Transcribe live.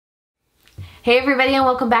Hey everybody and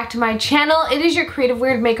welcome back to my channel. It is your creative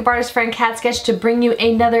weird makeup artist friend Cat Sketch to bring you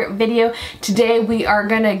another video. Today we are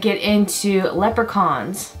gonna get into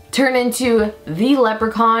leprechauns. Turn into the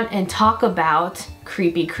leprechaun and talk about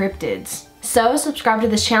creepy cryptids. So subscribe to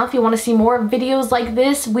this channel if you want to see more videos like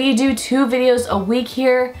this. We do 2 videos a week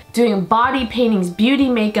here, doing body paintings, beauty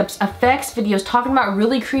makeups, effects videos, talking about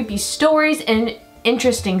really creepy stories and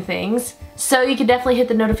interesting things. So you can definitely hit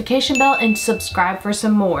the notification bell and subscribe for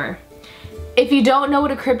some more. If you don't know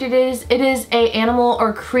what a cryptid is, it is an animal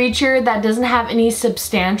or creature that doesn't have any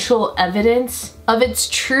substantial evidence of its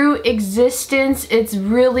true existence. It's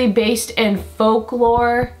really based in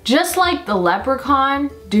folklore. Just like the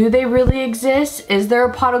leprechaun, do they really exist? Is there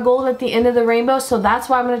a pot of gold at the end of the rainbow? So that's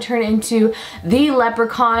why I'm going to turn it into the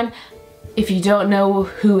leprechaun. If you don't know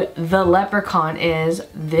who the leprechaun is,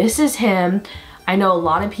 this is him. I know a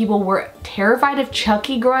lot of people were terrified of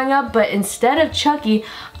Chucky growing up, but instead of Chucky,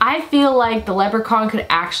 I feel like the leprechaun could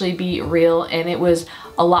actually be real, and it was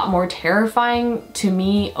a lot more terrifying to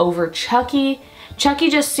me over Chucky. Chucky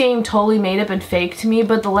just seemed totally made up and fake to me,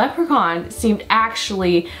 but the leprechaun seemed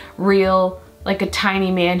actually real, like a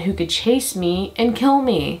tiny man who could chase me and kill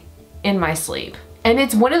me in my sleep. And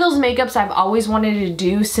it's one of those makeups I've always wanted to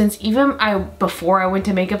do since even before I went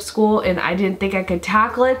to makeup school, and I didn't think I could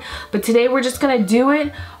tackle it. But today we're just gonna do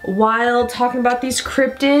it while talking about these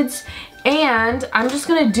cryptids. And I'm just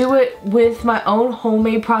gonna do it with my own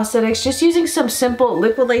homemade prosthetics, just using some simple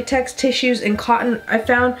liquid latex tissues and cotton I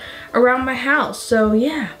found around my house. So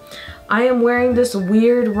yeah, I am wearing this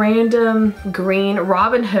weird random green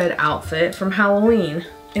Robin Hood outfit from Halloween.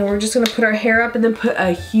 And we're just gonna put our hair up and then put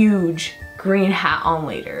a huge green hat on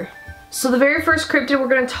later. So the very first cryptid we're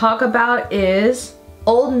going to talk about is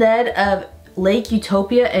Old Ned of Lake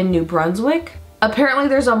Utopia in New Brunswick. Apparently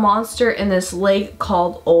there's a monster in this lake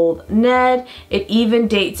called Old Ned. It even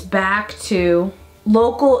dates back to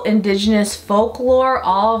local indigenous folklore,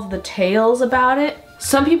 all of the tales about it.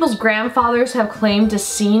 Some people's grandfathers have claimed to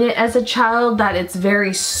seen it as a child, that it's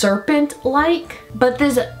very serpent-like. But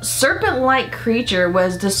this serpent-like creature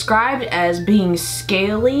was described as being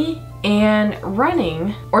scaly and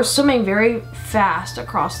running or swimming very fast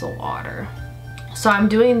across the water. So I'm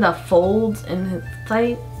doing the folds in his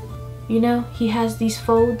sight. You know, he has these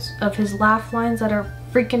folds of his laugh lines that are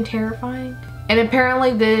freaking terrifying. And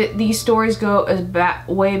apparently these stories go as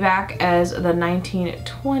way back as the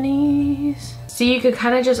 1920s. So you could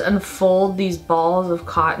kind of just unfold these balls of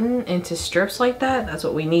cotton into strips like that. That's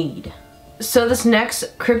what we need. So this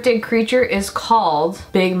next cryptid creature is called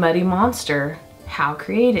Big Muddy Monster. How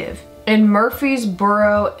creative. In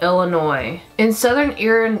Murfreesboro, Illinois. In southern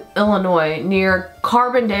Illinois, near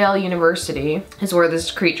Carbondale University, is where this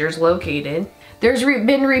creature is located. There's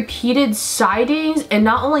been repeated sightings, and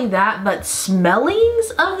not only that, but smellings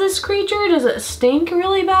of this creature. Does it stink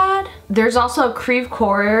really bad? There's also a crepe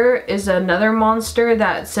is another monster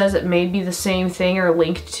that says it may be the same thing or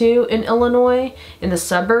linked to in Illinois, in the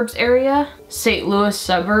suburbs area. St. Louis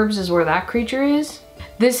suburbs is where that creature is.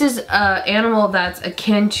 This is an animal that's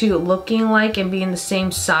akin to looking like and being the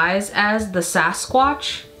same size as the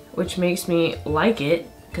Sasquatch, which makes me like it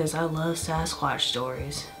because I love Sasquatch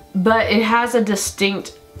stories. But it has a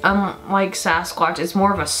distinct, unlike Sasquatch, it's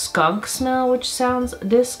more of a skunk smell, which sounds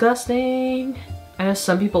disgusting. I know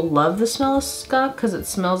some people love the smell of skunk because it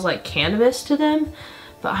smells like cannabis to them,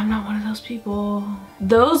 but I'm not one of those people.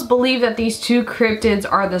 Those believe that these two cryptids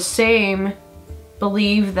are the same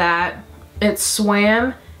believe that it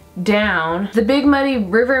swam down the Big Muddy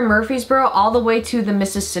River in Murfreesboro all the way to the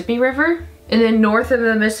Mississippi River, and then north of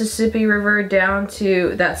the Mississippi River down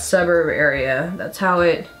to that suburb area. That's how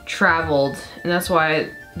it traveled, and that's why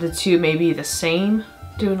the two may be the same.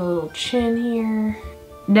 Doing a little chin here.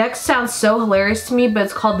 Next sounds so hilarious to me, but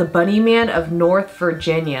it's called the Bunny Man of North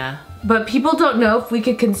Virginia. But people don't know if we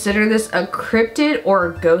could consider this a cryptid or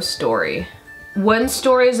a ghost story. One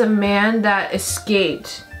story is a man that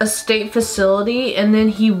escaped a state facility and then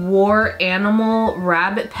he wore animal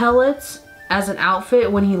rabbit pellets as an outfit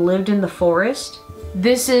when he lived in the forest.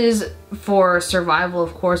 This is for survival,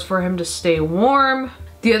 of course, for him to stay warm.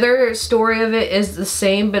 The other story of it is the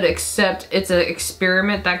same, but except it's an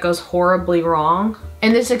experiment that goes horribly wrong.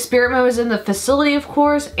 And this experiment was in the facility, of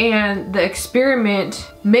course, and the experiment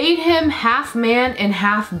made him half man and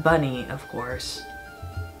half bunny, of course.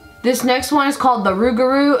 This next one is called the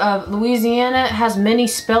Rougarou of Louisiana. It has many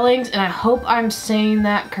spellings, and I hope I'm saying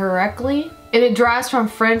that correctly. And it derives from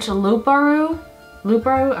French loup-garou.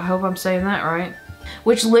 Loup-garou? I hope I'm saying that right.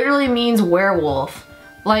 Which literally means werewolf.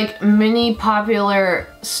 Like many popular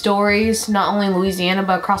stories, not only in Louisiana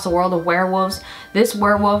but across the world, of werewolves, this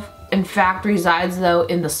werewolf in fact resides though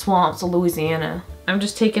in the swamps of Louisiana. I'm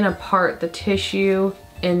just taking apart the tissue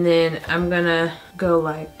and then I'm gonna go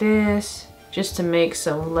like this just to make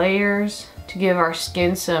some layers to give our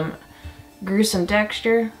skin some gruesome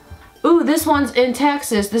texture. Ooh, this one's in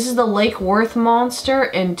Texas. This is the Lake Worth monster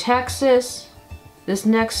in Texas. This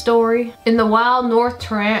next story. In the wild North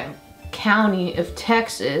Tarrant County of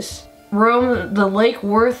Texas roamed the Lake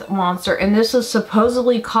Worth monster, and this was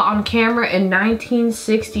supposedly caught on camera in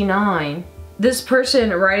 1969. This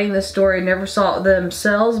person writing the story never saw it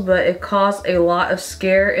themselves, but it caused a lot of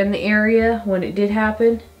scare in the area when it did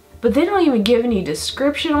happen. But they don't even give any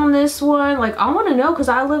description on this one. Like, I want to know because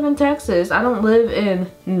I live in Texas. I don't live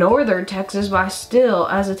in northern Texas, but I still,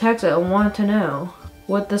 as a Texan, I want to know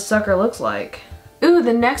what this sucker looks like. Ooh,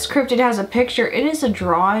 the next cryptid has a picture. It is a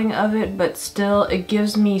drawing of it, but still it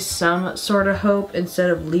gives me some sort of hope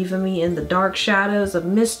instead of leaving me in the dark shadows of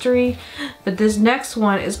mystery. But this next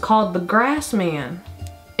one is called the Grass Man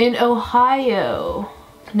in Ohio.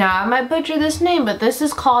 Now, I might butcher this name, but this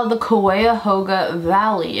is called the Cuyahoga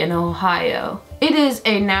Valley in Ohio. It is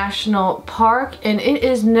a national park and it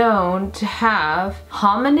is known to have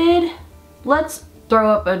hominid. Let's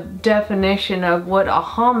throw up a definition of what a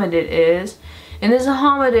hominid is. And this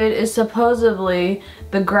hominid is supposedly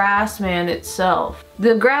the grass man itself.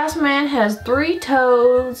 The grass man has 3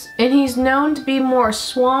 toes and he's known to be more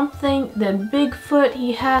Swamp Thing than Bigfoot.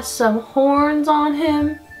 He has some horns on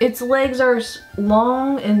him. Its legs are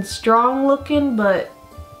long and strong looking, but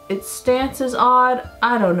its stance is odd.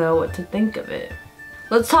 I don't know what to think of it.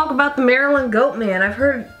 Let's talk about the Maryland Goat Man. I've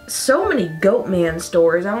heard so many Goat Man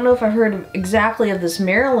stories. I don't know if I've heard exactly of this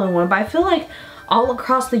Maryland one, but I feel like all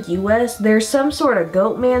across the US there's some sort of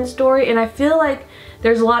Goat Man story, and I feel like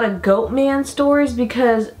there's a lot of Goat Man stories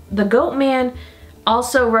because the Goat Man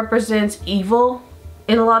also represents evil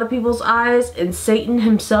in a lot of people's eyes and Satan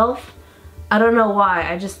himself. I don't know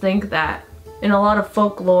why, I just think that. In a lot of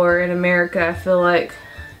folklore in America, I feel like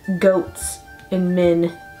goats and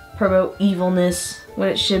men promote evilness when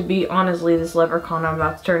it should be, honestly, this leprechaun I'm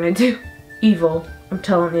about to turn into evil. I'm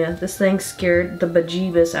telling you, this thing scared the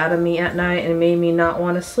bejeebus out of me at night and made me not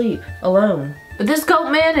want to sleep alone. But this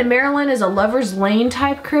Goat Man in Maryland is a Lover's Lane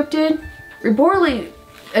type cryptid. Reportedly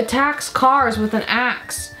attacks cars with an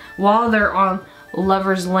axe while they're on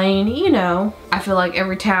Lover's Lane. You know, I feel like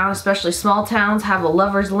every town, especially small towns, have a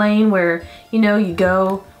Lover's Lane where, you know, you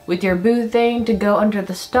go with your boo thing to go under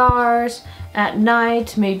the stars at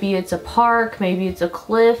night. Maybe it's a park, maybe it's a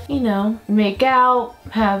cliff, you know, make out,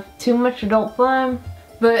 have too much adult fun.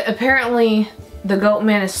 But apparently the Goat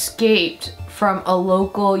Man escaped from a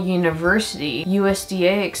local university,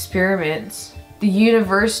 USDA experiments, the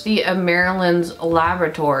University of Maryland's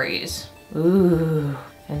laboratories. Ooh,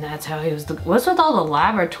 and that's how he was. What's with all the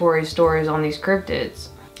laboratory stories on these cryptids?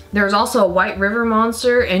 There's also a White River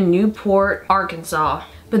monster in Newport, Arkansas.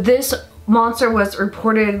 But this monster was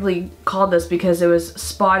reportedly called this because it was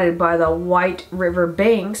spotted by the White River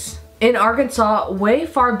banks in Arkansas way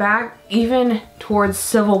far back, even towards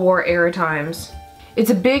Civil War era times. It's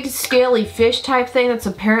a big scaly fish type thing that's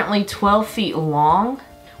apparently 12 feet long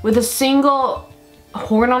with a single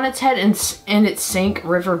horn on its head, and it sank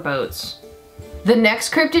river boats. The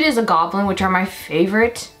next cryptid is a goblin, which are my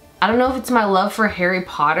favorite. I don't know if it's my love for Harry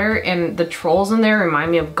Potter and the trolls in there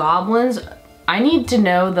remind me of goblins. I need to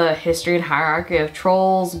know the history and hierarchy of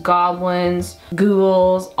trolls, goblins,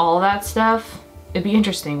 ghouls, all that stuff. It'd be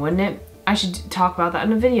interesting, wouldn't it? I should talk about that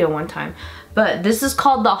in a video one time. But this is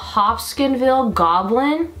called the Hopkinsville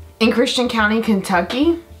Goblin in Christian County,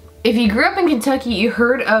 Kentucky. If you grew up in Kentucky, you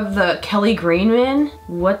heard of the Kelly Greenman.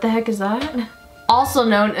 What the heck is that? Also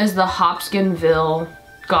known as the Hopkinsville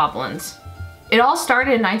Goblins. It all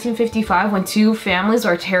started in 1955 when 2 families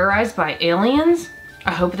were terrorized by aliens.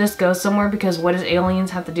 I hope this goes somewhere because what does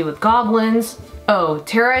aliens have to do with goblins? Oh,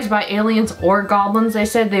 terrorized by aliens or goblins, they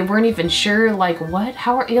said. They weren't even sure, like what?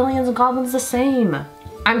 How are aliens and goblins the same?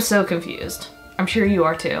 I'm so confused. I'm sure you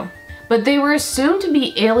are too. But they were assumed to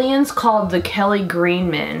be aliens called the Kelly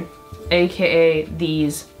Greenmen, aka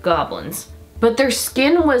these goblins. But their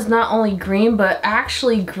skin was not only green, but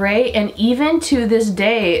actually gray, and even to this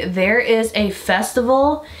day, there is a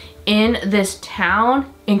festival in this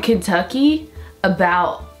town in Kentucky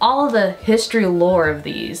about all of the history lore of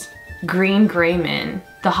these green gray men.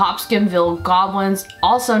 The Hopkinsville Goblins,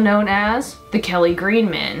 also known as the Kelly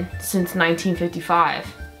Greenmen, since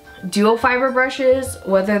 1955. Dual fiber brushes,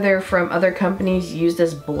 whether they're from other companies used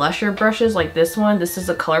as blusher brushes like this one. This is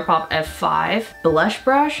a ColourPop F5 blush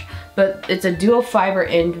brush, but it's a dual fiber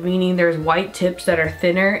end, meaning there's white tips that are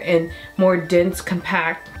thinner and more dense,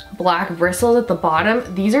 compact black bristles at the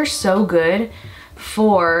bottom. These are so good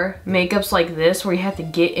for makeups like this where you have to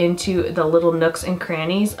get into the little nooks and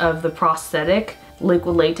crannies of the prosthetic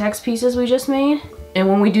liquid latex pieces we just made. And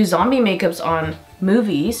when we do zombie makeups on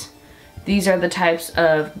movies, these are the types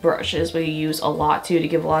of brushes we use a lot to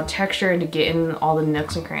give a lot of texture and to get in all the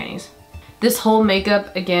nooks and crannies. This whole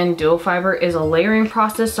makeup, again, dual fiber, is a layering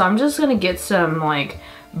process, so I'm just gonna get some like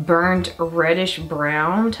burnt reddish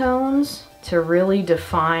brown tones to really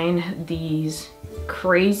define these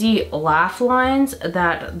crazy laugh lines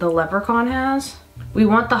that the Leprechaun has. We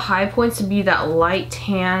want the high points to be that light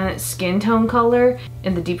tan skin tone color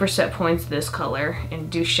and the deeper set points this color, and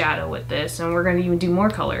do shadow with this, and we're gonna even do more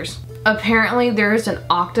colors. Apparently there's an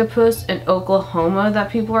octopus in Oklahoma that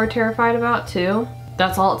people are terrified about too.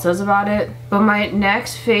 That's all it says about it. But my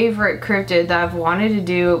next favorite cryptid that I've wanted to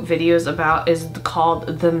do videos about is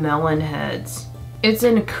called the melon heads. It's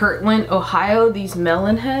in Kirtland, Ohio, these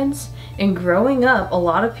melon heads. And growing up, a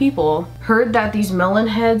lot of people heard that these melon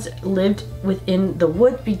heads lived within the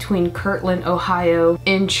woods between Kirtland, Ohio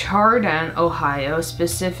and Chardon, Ohio,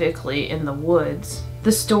 specifically in the woods.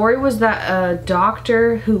 The story was that a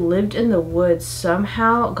doctor who lived in the woods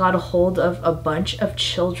somehow got a hold of a bunch of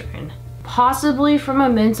children. Possibly from a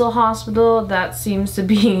mental hospital. That seems to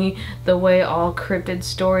be the way all cryptid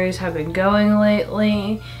stories have been going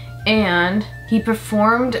lately. And he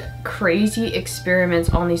performed crazy experiments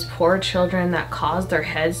on these poor children that caused their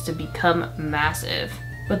heads to become massive.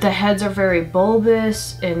 But the heads are very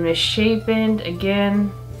bulbous and misshapen.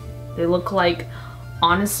 Again, they look like,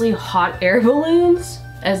 honestly, hot air balloons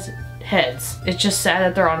as heads. It's just sad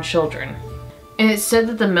that they're on children. And it said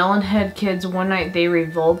that the melon head kids, one night they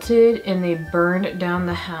revolted and they burned down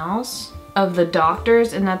the house of the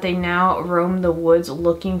doctors, and that they now roam the woods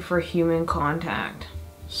looking for human contact.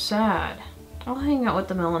 Sad. I'll hang out with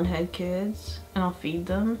the melon head kids and I'll feed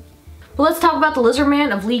them. But let's talk about the lizard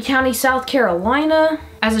man of Lee County, South Carolina.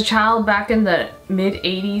 As a child back in the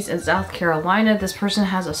mid-80s in South Carolina, this person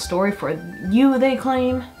has a story for you, they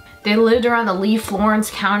claim. They lived around the Lee-Florence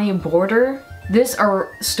County border. This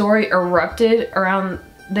story erupted around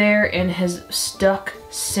there and has stuck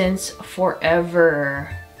since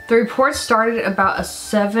forever. The report started about a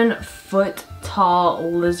 7-foot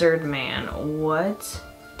tall lizard man. What?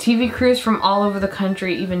 TV crews from all over the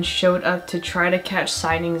country even showed up to try to catch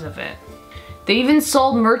sightings of it. They even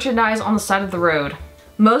sold merchandise on the side of the road.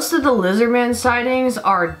 Most of the lizard man sightings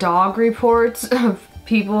are dog reports of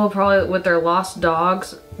people probably with their lost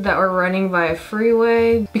dogs that were running by a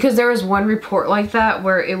freeway, because there was one report like that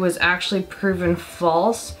where it was actually proven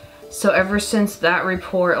false. So ever since that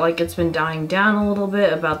report, like, it's been dying down a little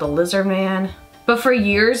bit about the lizard man. But for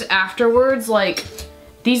years afterwards, like,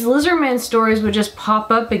 these lizard man stories would just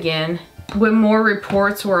pop up again when more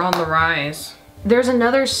reports were on the rise. There's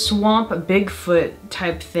another swamp Bigfoot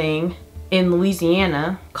type thing in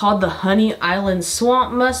Louisiana called the Honey Island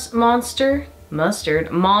Swamp Monster. Monster.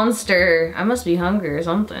 I must be hungry or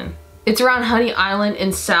something. It's around Honey Island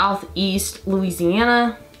in southeast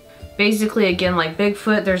Louisiana. Basically, again, like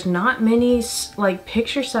Bigfoot, there's not many like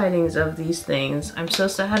picture sightings of these things. I'm so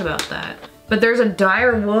sad about that. But there's a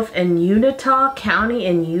dire wolf in Utah County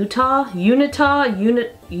in Utah.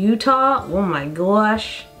 Utah. Oh my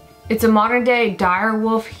gosh. It's a modern day dire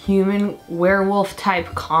wolf human werewolf type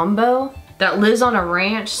combo that lives on a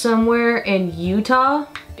ranch somewhere in Utah.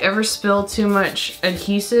 Ever spill too much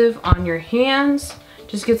adhesive on your hands,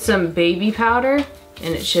 just get some baby powder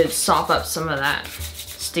and it should sop up some of that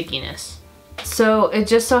stickiness. So it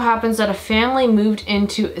just so happens that a family moved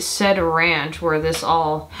into said ranch where this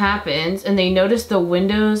all happens, and they noticed the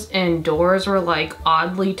windows and doors were like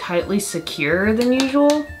oddly tightly secure than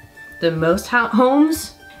usual than most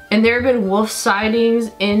homes. And there have been wolf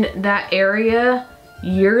sightings in that area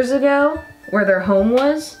years ago where their home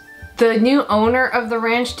was. The new owner of the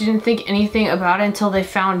ranch didn't think anything about it until they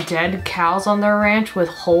found dead cows on their ranch with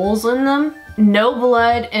holes in them. No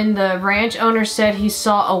blood, and the ranch owner said he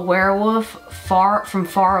saw a werewolf from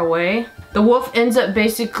far away. The wolf ends up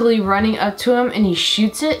basically running up to him and he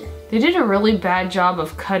shoots it. They did a really bad job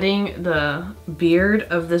of cutting the beard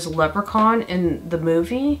of this leprechaun in the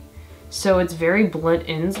movie. So it's very blunt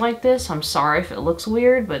ends like this. I'm sorry if it looks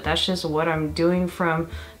weird, but that's just what I'm doing from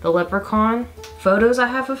the leprechaun photos I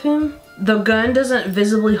have of him. The gun doesn't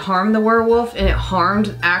visibly harm the werewolf, and it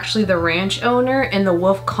harmed actually the ranch owner, and the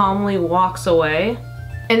wolf calmly walks away.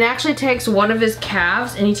 And actually takes one of his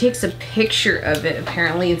calves and he takes a picture of it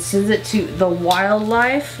apparently and sends it to the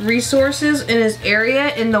wildlife resources in his area,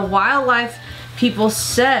 and the wildlife people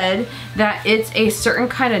said that it's a certain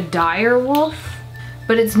kind of dire wolf.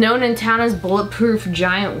 But it's known in town as bulletproof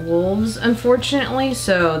giant wolves, unfortunately,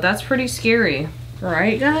 so that's pretty scary.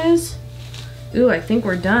 Right, guys? Ooh, I think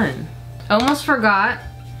we're done. Almost forgot.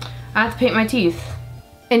 I have to paint my teeth.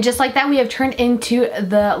 And just like that, we have turned into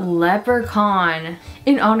the Leprechaun.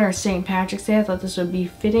 In honor of St. Patrick's Day, I thought this would be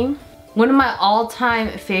fitting. One of my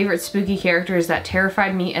all-time favorite spooky characters that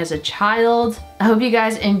terrified me as a child. I hope you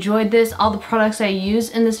guys enjoyed this. All the products I use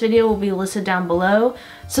in this video will be listed down below.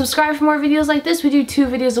 Subscribe for more videos like this. We do 2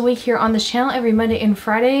 videos a week here on this channel every Monday and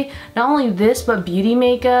Friday. Not only this, but beauty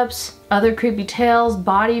makeups, other creepy tales,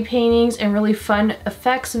 body paintings, and really fun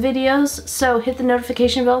effects videos. So hit the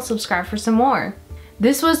notification bell, subscribe for some more.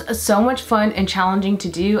 This was so much fun and challenging to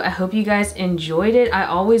do. I hope you guys enjoyed it. I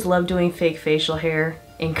always love doing fake facial hair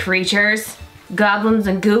and creatures, goblins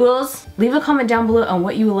and ghouls. Leave a comment down below on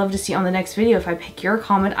what you would love to see on the next video. If I pick your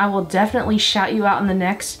comment, I will definitely shout you out in the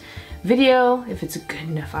next video if it's a good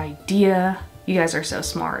enough idea. You guys are so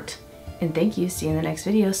smart. And thank you. See you in the next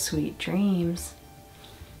video. Sweet dreams.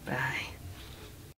 Bye.